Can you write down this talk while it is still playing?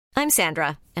I'm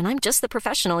Sandra, and I'm just the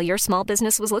professional your small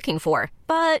business was looking for.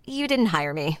 But you didn't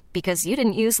hire me because you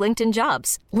didn't use LinkedIn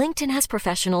Jobs. LinkedIn has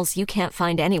professionals you can't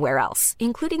find anywhere else,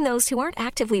 including those who aren't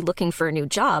actively looking for a new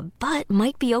job, but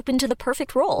might be open to the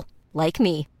perfect role, like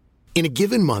me. In a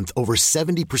given month, over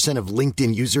 70% of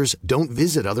LinkedIn users don't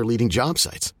visit other leading job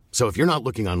sites. So if you're not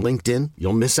looking on LinkedIn,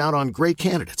 you'll miss out on great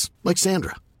candidates like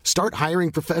Sandra. Start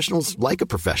hiring professionals like a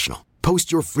professional.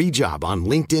 Post your free job on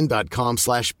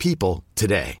linkedin.com/people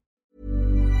today.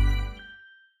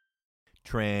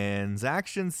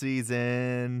 Transaction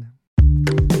season.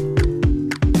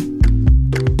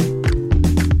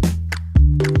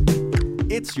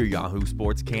 It's your Yahoo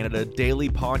Sports Canada daily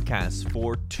podcast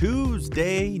for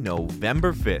Tuesday,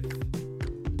 November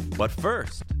 5th. But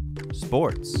first,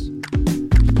 sports.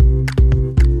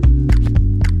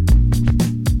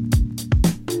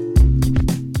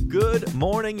 Good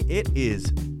morning. It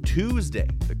is Tuesday.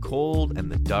 The cold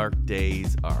and the dark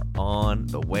days are on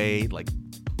the way.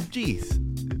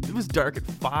 It was dark at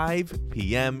 5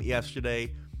 p.m.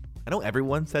 yesterday. I know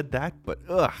everyone said that, but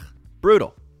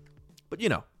brutal. But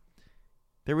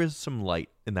there is some light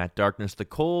in that darkness. The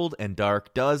cold and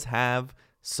dark does have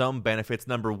some benefits.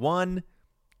 Number one,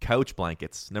 couch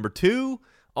blankets. Number two,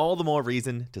 all the more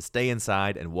reason to stay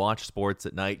inside and watch sports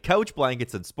at night. Couch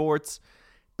blankets and sports,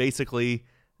 basically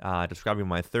describing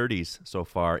my 30s so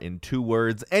far in 2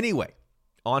 words. Anyway,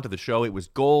 on to the show. It was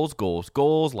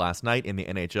goals last night in the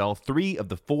NHL. 3 of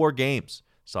the 4 games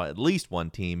saw at least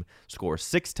one team score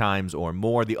 6 times or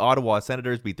more. The Ottawa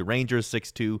Senators beat the Rangers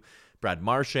 6-2. Brad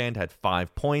Marchand had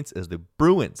 5 points as the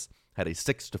Bruins had a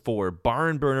 6-4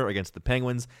 barn burner against the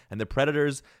Penguins, and the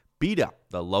Predators beat up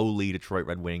the lowly Detroit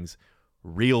Red Wings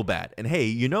real bad. And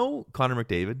hey, Connor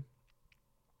McDavid?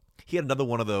 He had another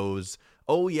one of those,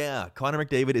 oh yeah, Connor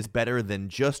McDavid is better than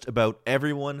just about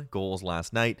everyone goals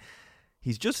last night.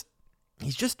 He's just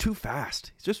too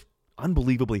fast. He's just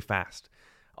unbelievably fast.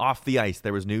 Off the ice,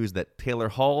 there was news that Taylor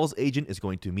Hall's agent is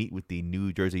going to meet with the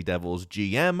New Jersey Devils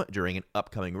GM during an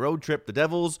upcoming road trip. The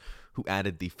Devils, who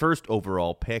added the first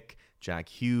overall pick, Jack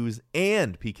Hughes,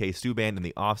 and PK Subban in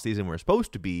the offseason, were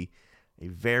supposed to be a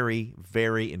very,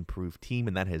 very improved team,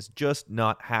 and that has just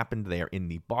not happened. They are in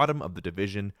the bottom of the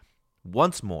division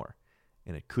once more,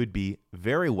 and it could be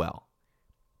very well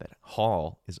that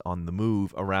Hall is on the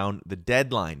move around the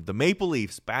deadline. The Maple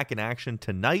Leafs back in action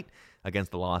tonight against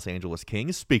the Los Angeles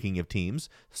Kings. Speaking of teams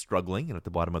struggling and at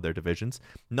the bottom of their divisions,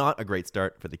 not a great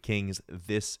start for the Kings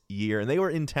this year. And they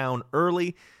were in town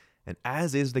early, and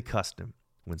as is the custom,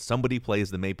 when somebody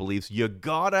plays the Maple Leafs, you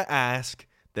gotta ask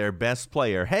their best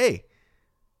player, hey,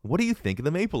 what do you think of the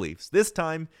Maple Leafs? This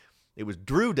time, it was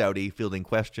Drew Doughty fielding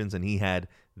questions, and he had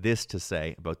this to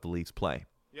say about the Leafs' play.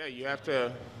 Yeah,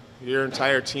 your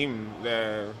entire team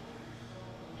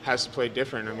has to play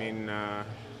different. I mean, I'm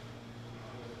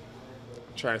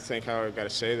trying to think how I've got to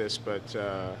say this, but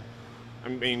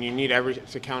you need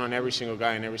to count on every single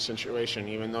guy in every situation.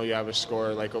 Even though you have a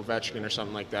scorer like Ovechkin or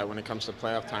something like that, when it comes to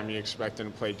playoff time, you expect him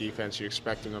to play defense, you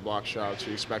expect him to block shots,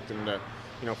 you expect him to,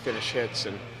 finish hits.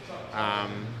 And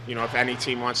if any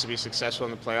team wants to be successful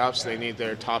in the playoffs, they need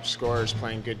their top scorers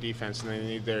playing good defense, and they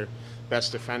need their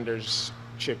best defenders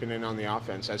chipping in on the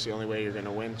offense. That's the only way you're going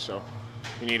to win. So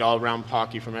you need all-around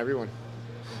hockey from everyone.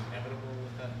 Inevitable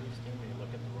with that Leafs team when you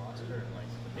look at the roster and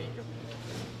the makeup?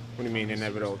 What do you mean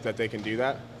inevitable? That they can do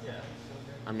that? Yeah.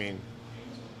 I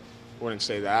wouldn't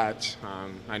say that.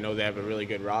 I know they have a really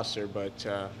good roster, but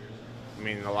a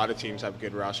lot of teams have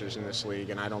good rosters in this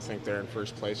league, and I don't think they're in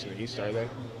first place in the East, are they?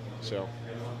 So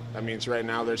that means right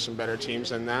now there's some better teams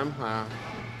than them,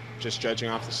 just judging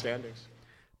off the standings.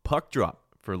 Puck drop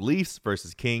for Leafs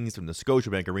versus Kings from the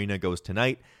Scotiabank Arena goes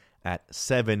tonight at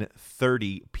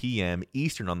 7:30 p.m.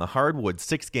 Eastern on the hardwood.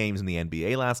 6 games in the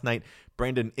NBA last night.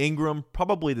 Brandon Ingram,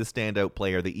 probably the standout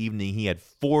player of the evening. He had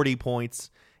 40 points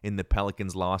in the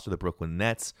Pelicans' loss to the Brooklyn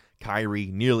Nets.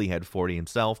 Kyrie nearly had 40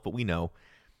 himself, but we know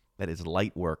that is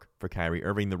light work for Kyrie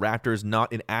Irving. The Raptors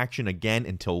not in action again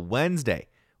until Wednesday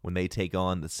when they take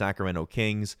on the Sacramento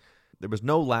Kings. There was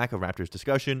no lack of Raptors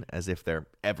discussion, as if there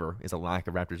ever is a lack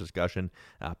of Raptors discussion.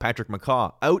 Patrick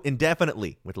McCaw out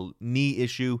indefinitely with a knee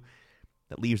issue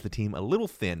that leaves the team a little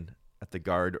thin at the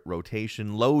guard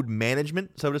rotation. Load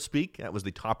management, so to speak, that was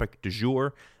the topic du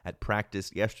jour at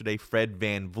practice yesterday. Fred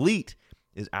VanVleet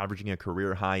is averaging a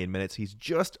career high in minutes. He's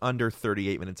just under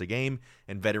 38 minutes a game,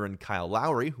 and veteran Kyle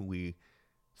Lowry, who we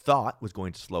thought was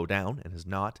going to slow down and has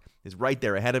not, is right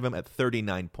there ahead of him at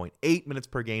 39.8 minutes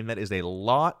per game. That is a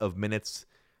lot of minutes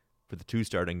for the 2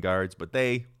 starting guards, but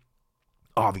they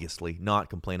obviously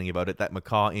not complaining about it. That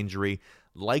McCaw injury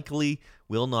likely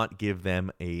will not give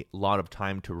them a lot of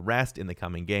time to rest in the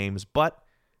coming games, but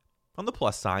on the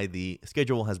plus side, the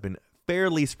schedule has been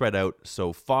fairly spread out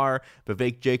so far.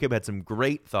 Vivek Jacob had some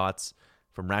great thoughts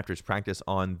from Raptors practice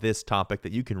on this topic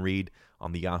that you can read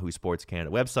on the Yahoo Sports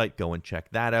Canada website. Go and check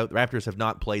that out. The Raptors have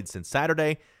not played since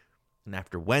Saturday, and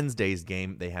after Wednesday's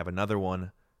game, they have another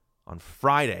one on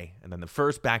Friday. And then the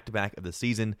first back-to-back of the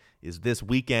season is this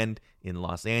weekend in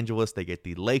Los Angeles. They get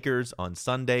the Lakers on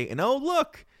Sunday. And oh,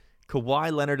 look,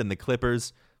 Kawhi Leonard and the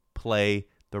Clippers play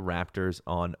the Raptors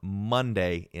on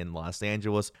Monday in Los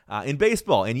Angeles. In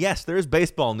baseball, and yes, there's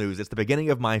baseball news. It's the beginning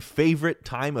of my favorite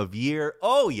time of year.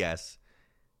 Oh, yes.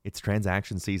 It's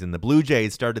transaction season. The Blue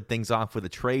Jays started things off with a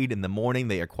trade in the morning.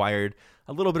 They acquired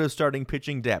a little bit of starting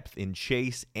pitching depth in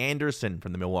Chase Anderson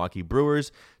from the Milwaukee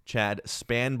Brewers. Chad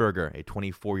Spanberger, a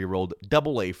 24-year-old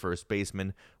Double-A first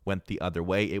baseman, went the other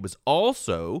way. It was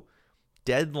also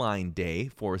deadline day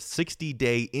for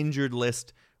 60-day injured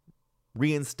list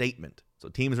reinstatement. So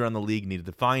teams around the league needed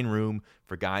to find room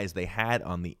for guys they had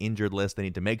on the injured list. They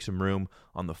need to make some room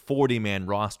on the 40-man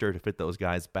roster to fit those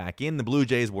guys back in. The Blue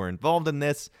Jays were involved in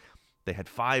this. They had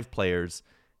 5 players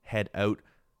head out.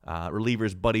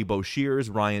 Relievers Buddy Boshears,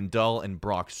 Ryan Dull, and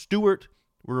Brock Stewart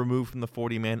were removed from the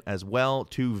 40-man as well.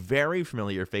 2 very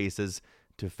familiar faces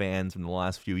to fans from the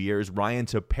last few years. Ryan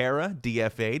Tepera,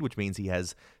 DFA'd, which means he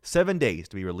has 7 days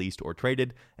to be released or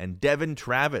traded. And Devin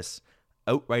Travis,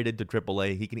 outrighted to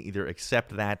AAA. He can either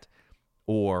accept that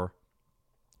or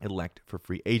elect for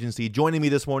free agency. Joining me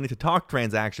this morning to talk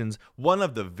transactions, one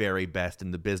of the very best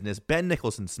in the business, Ben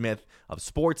Nicholson-Smith of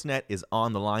Sportsnet is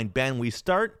on the line. Ben, we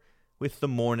start with the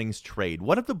morning's trade.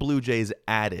 What have the Blue Jays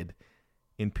added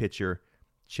in pitcher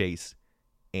Chase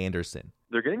Anderson?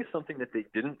 They're getting something that they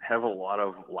didn't have a lot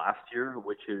of last year,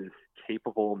 which is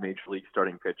capable Major League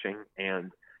starting pitching.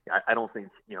 And I don't think,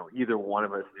 either one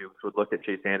of us would look at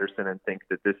Chase Anderson and think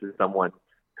that this is someone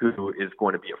who is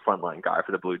going to be a frontline guy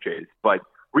for the Blue Jays. But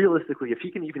realistically, if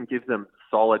he can even give them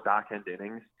solid back-end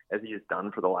innings, as he has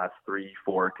done for the last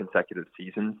 3-4 consecutive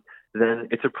seasons, then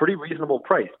it's a pretty reasonable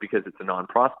price because it's a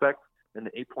non-prospect, and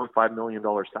the $8.5 million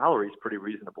salary is pretty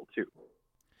reasonable too.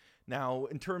 Now,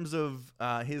 in terms of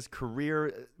his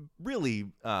career,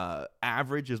 really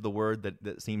average is the word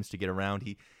that seems to get around.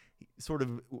 He sort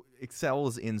of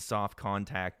excels in soft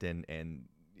contact and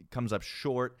comes up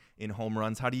short in home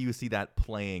runs. How do you see that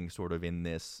playing sort of in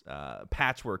this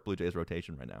patchwork Blue Jays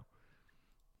rotation right now?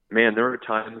 Man, there are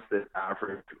times that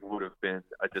average would have been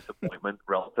a disappointment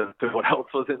relative to what else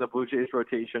was in the Blue Jays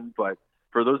rotation. But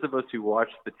for those of us who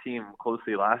watched the team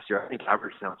closely last year, I think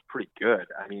average sounds pretty good.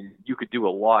 I mean, you could do a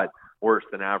lot worse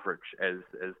than average as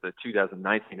the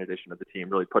 2019 edition of the team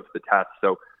really puts the test.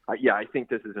 So, I think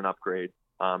this is an upgrade.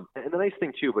 And the nice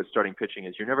thing, too, about starting pitching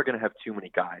is you're never going to have too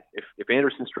many guys. If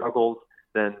Anderson struggles,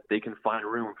 then they can find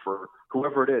room for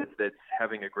whoever it is that's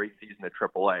having a great season at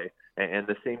AAA. And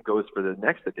the same goes for the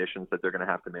next additions that they're going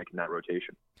to have to make in that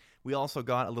rotation. We also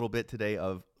got a little bit today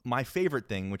of my favorite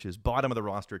thing, which is bottom of the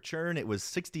roster churn. It was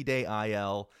 60-day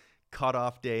IL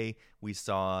cutoff day. We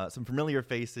saw some familiar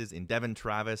faces in Devin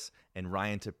Travis and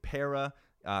Ryan Tepera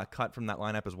cut from that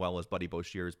lineup, as well as Buddy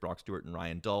Boshears, Brock Stewart, and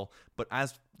Ryan Dull. But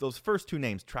as those first 2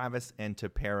 names, Travis and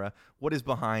Tepera, what is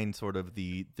behind sort of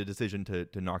the decision to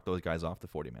knock those guys off the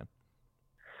 40-man?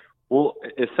 Well,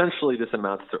 essentially, this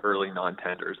amounts to early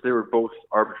non-tenders. They were both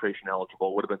arbitration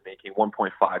eligible, would have been making $1.5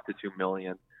 to $2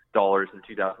 million in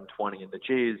 2020. And the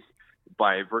Jays,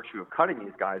 by virtue of cutting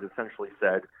these guys, essentially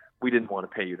said, we didn't want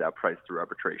to pay you that price through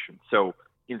arbitration. So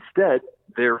instead,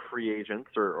 they're free agents,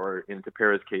 or in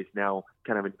Tepera's case now,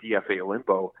 kind of in DFA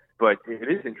limbo. But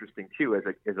it is interesting, too, as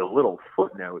a little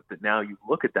footnote, that now you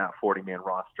look at that 40-man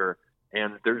roster,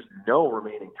 and there's no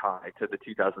remaining tie to the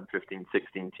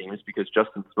 2015-16 teams because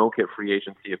Justin Smoke hit free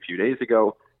agency a few days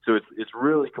ago. So it's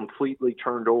really completely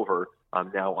turned over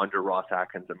now under Ross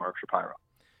Atkins and Mark Shapiro.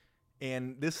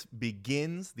 And this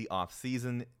begins the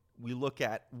offseason. We look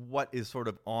at what is sort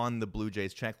of on the Blue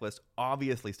Jays checklist.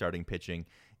 Obviously, starting pitching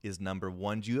is number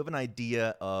one. Do you have an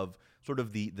idea of sort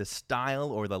of the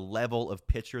style or the level of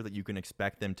pitcher that you can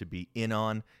expect them to be in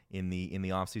on in the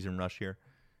offseason rush here?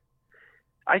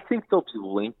 I think they'll be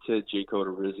linked to Jake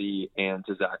Odorizzi and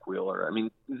to Zach Wheeler. I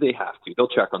mean, they have to. They'll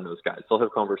check on those guys. They'll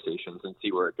have conversations and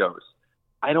see where it goes.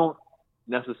 I don't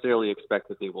necessarily expect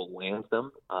that they will land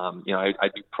them.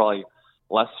 I'd be probably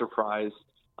less surprised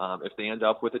if they end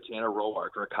up with a Tanner Roark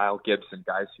or a Kyle Gibson,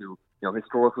 guys who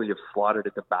historically have slotted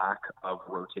at the back of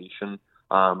rotation.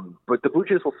 But the Blue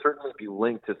Jays will certainly be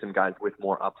linked to some guys with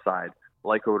more upside,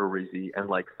 like Odorizzi and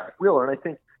like Zach Wheeler. And I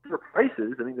think for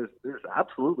prices, I mean, there's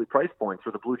absolutely price points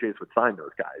where the Blue Jays would sign those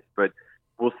guys. But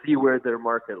we'll see where their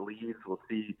market leads. We'll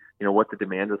see, what the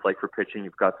demand is like for pitching.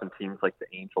 You've got some teams like the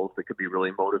Angels that could be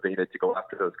really motivated to go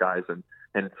after those guys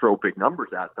and throw big numbers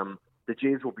at them. The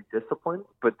Jays will be disciplined,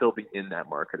 but they'll be in that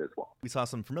market as well. We saw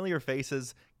some familiar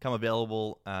faces come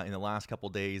available in the last couple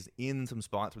of days in some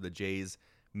spots where the Jays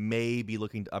may be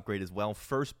looking to upgrade as well.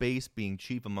 First base being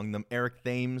chief among them. Eric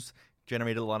Thames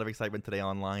generated a lot of excitement today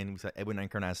online. We saw Edwin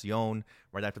Encarnacion,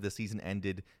 right after the season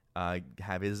ended,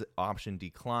 have his option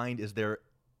declined. Is there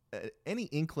any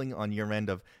inkling on your end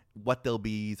of what they'll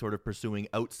be sort of pursuing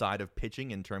outside of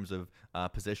pitching in terms of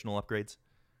positional upgrades?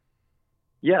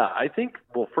 Yeah, I think,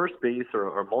 first base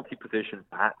or multi-position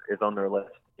bat is on their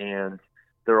list, and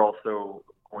they're also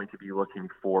going to be looking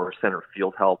for center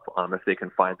field help if they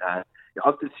can find that.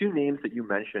 Of the two names that you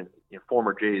mentioned,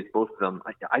 former Jays, both of them,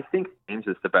 I think James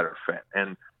is the better fit.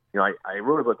 And, I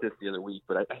wrote about this the other week,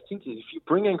 but I think if you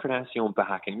bring Encarnacion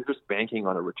back and you're just banking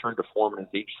on a return to form in his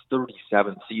age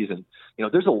 37 season,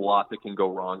 there's a lot that can go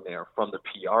wrong there from the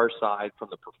PR side, from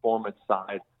the performance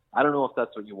side. I don't know if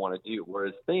that's what you want to do.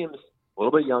 Whereas Thames, a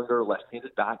little bit younger,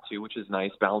 left-handed bat too, which is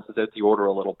nice, balances out the order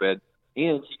a little bit,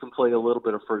 and he can play a little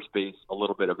bit of first base, a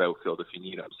little bit of outfield if you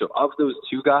need him. So of those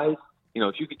two guys,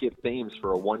 if you could get Thames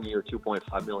for a 1-year,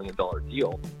 $2.5 million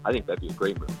deal, I think that'd be a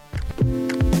great move.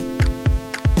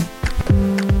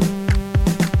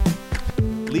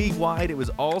 League-wide, it was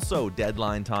also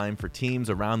deadline time for teams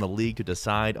around the league to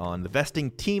decide on the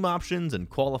vesting team options and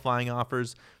qualifying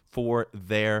offers for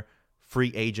their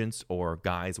free agents or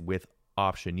guys with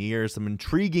option years. Some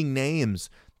intriguing names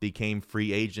became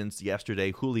free agents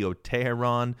yesterday. Julio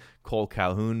Teheran, Cole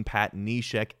Calhoun, Pat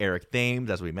Neshek, Eric Thames,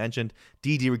 as we mentioned,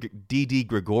 Didi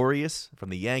Gregorius from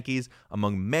the Yankees,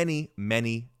 among many,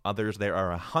 many others. There are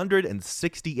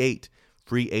 168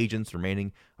 free agents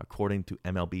remaining, according to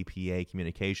MLBPA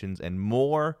Communications, and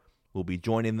more will be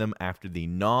joining them after the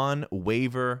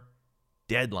non-waiver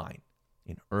deadline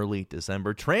in early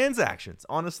December. Transactions,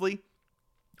 honestly,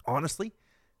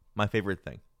 my favorite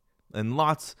thing. And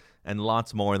lots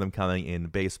more of them coming in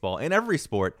baseball and every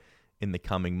sport in the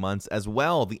coming months as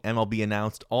well. The MLB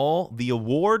announced all the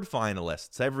award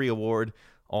finalists. Every award,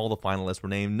 all the finalists were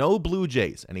named. No Blue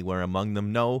Jays anywhere among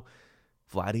them. No,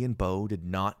 Vladdy and Bo did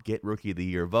not get Rookie of the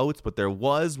Year votes, but there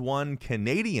was one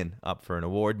Canadian up for an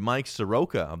award. Mike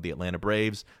Soroka of the Atlanta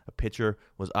Braves, a pitcher,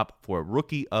 was up for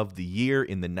Rookie of the Year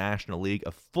in the National League.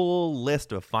 A full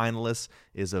list of finalists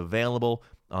is available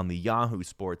on the Yahoo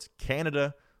Sports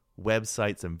Canada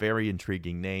website. Some very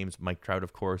intriguing names. Mike Trout,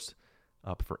 of course,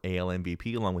 up for AL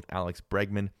MVP, along with Alex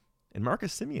Bregman and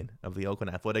Marcus Semien of the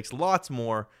Oakland Athletics. Lots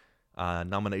more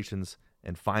nominations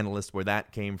and finalists where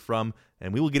that came from.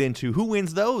 And we will get into who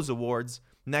wins those awards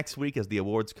next week as the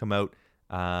awards come out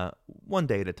one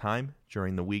day at a time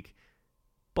during the week.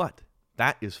 But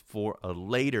that is for a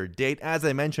later date. As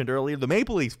I mentioned earlier, the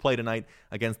Maple Leafs play tonight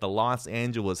against the Los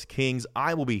Angeles Kings.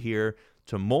 I will be here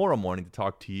tomorrow morning to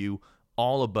talk to you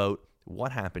all about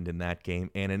what happened in that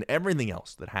game and in everything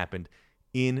else that happened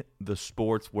in the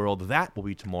sports world. That will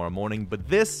be tomorrow morning, but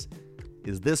this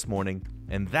is this morning,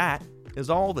 and that is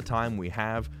all the time we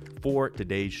have for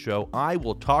today's show. I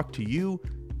will talk to you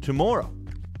tomorrow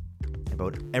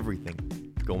about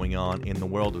everything going on in the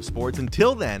world of sports.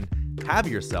 Until then, have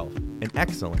yourself an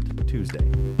excellent Tuesday.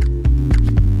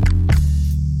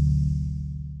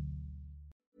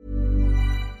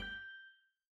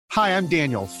 Hi, I'm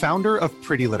Daniel, founder of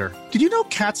Pretty Litter. Did you know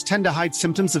cats tend to hide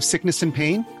symptoms of sickness and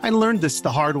pain? I learned this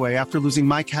the hard way after losing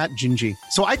my cat, Gingy.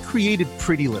 So I created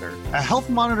Pretty Litter, a health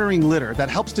monitoring litter that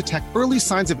helps detect early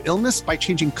signs of illness by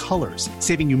changing colors,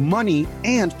 saving you money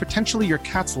and potentially your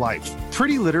cat's life.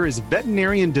 Pretty Litter is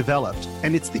veterinarian developed,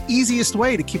 and it's the easiest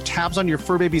way to keep tabs on your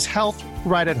fur baby's health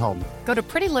right at home. Go to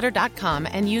prettylitter.com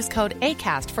and use code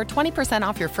ACAST for 20%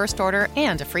 off your first order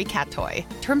and a free cat toy.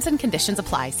 Terms and conditions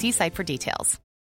apply. See site for details.